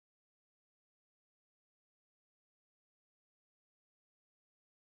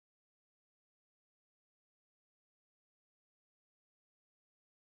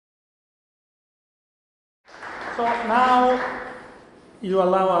So now you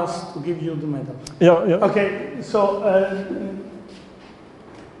allow us to give you the medal. Yeah, yeah. Okay, so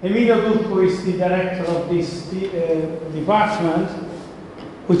Emilio Turco is the director of this department,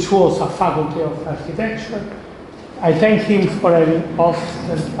 which was a faculty of architecture. I thank him for having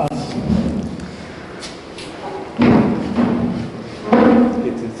hosted us.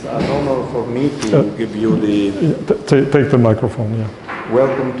 It is an honor for me to give you the... Take the microphone, yeah.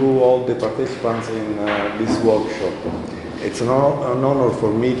 Welcome to all the participants in this workshop. It's an honor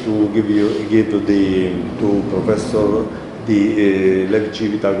for me to give to Professor the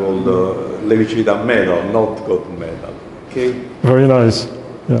Levi-Civita gold, Levi-Civita medal, not gold medal. Okay. Very nice.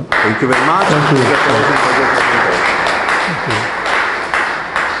 Yeah. Thank you very much. Thank you.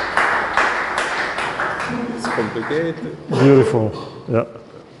 It's complicated. Beautiful. Yeah.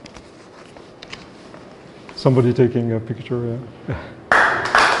 Somebody taking a picture. Yeah.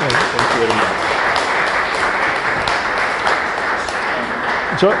 Thank you very much.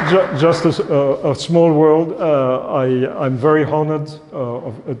 Just a small word. I'm very honored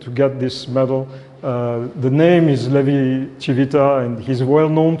to get this medal. The name is Levi-Civita, and he's well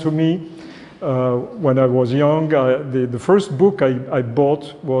known to me. When I was young, the first book I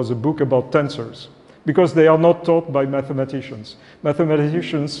bought was a book about tensors, because they are not taught by mathematicians.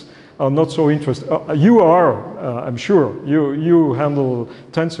 Mathematicians are not so interested. You are, I'm sure. You handle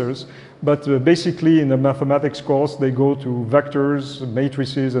tensors. But basically, in the mathematics course, they go to vectors,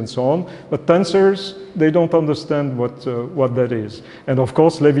 matrices, and so on. But tensors, they don't understand what that is. And of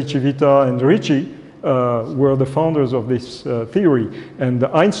course, Levi-Civita and Ricci were the founders of this theory. And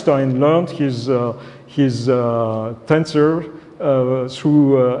Einstein learned his tensor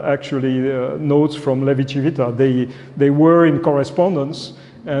through actually notes from Levi-Civita. They were in correspondence.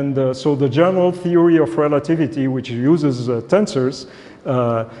 And so the general theory of relativity, which uses tensors,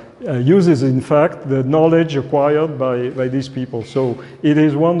 uses, in fact, the knowledge acquired by these people. So it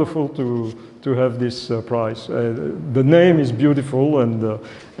is wonderful to have this prize. The name is beautiful, and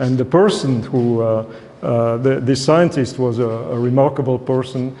the person who, this scientist was a remarkable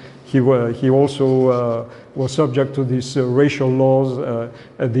person. He also was subject to these racial laws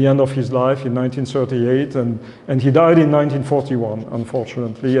at the end of his life in 1938, and he died in 1941,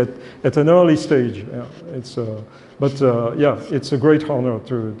 unfortunately, at an early stage. Yeah, yeah, it's a great honor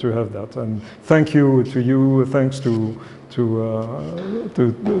to have that, and thank you to you. Thanks to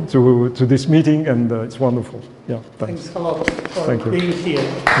this meeting, and it's wonderful. Yeah, thanks. Thanks a lot for being here.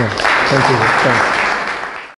 Yeah, thank you. Thanks.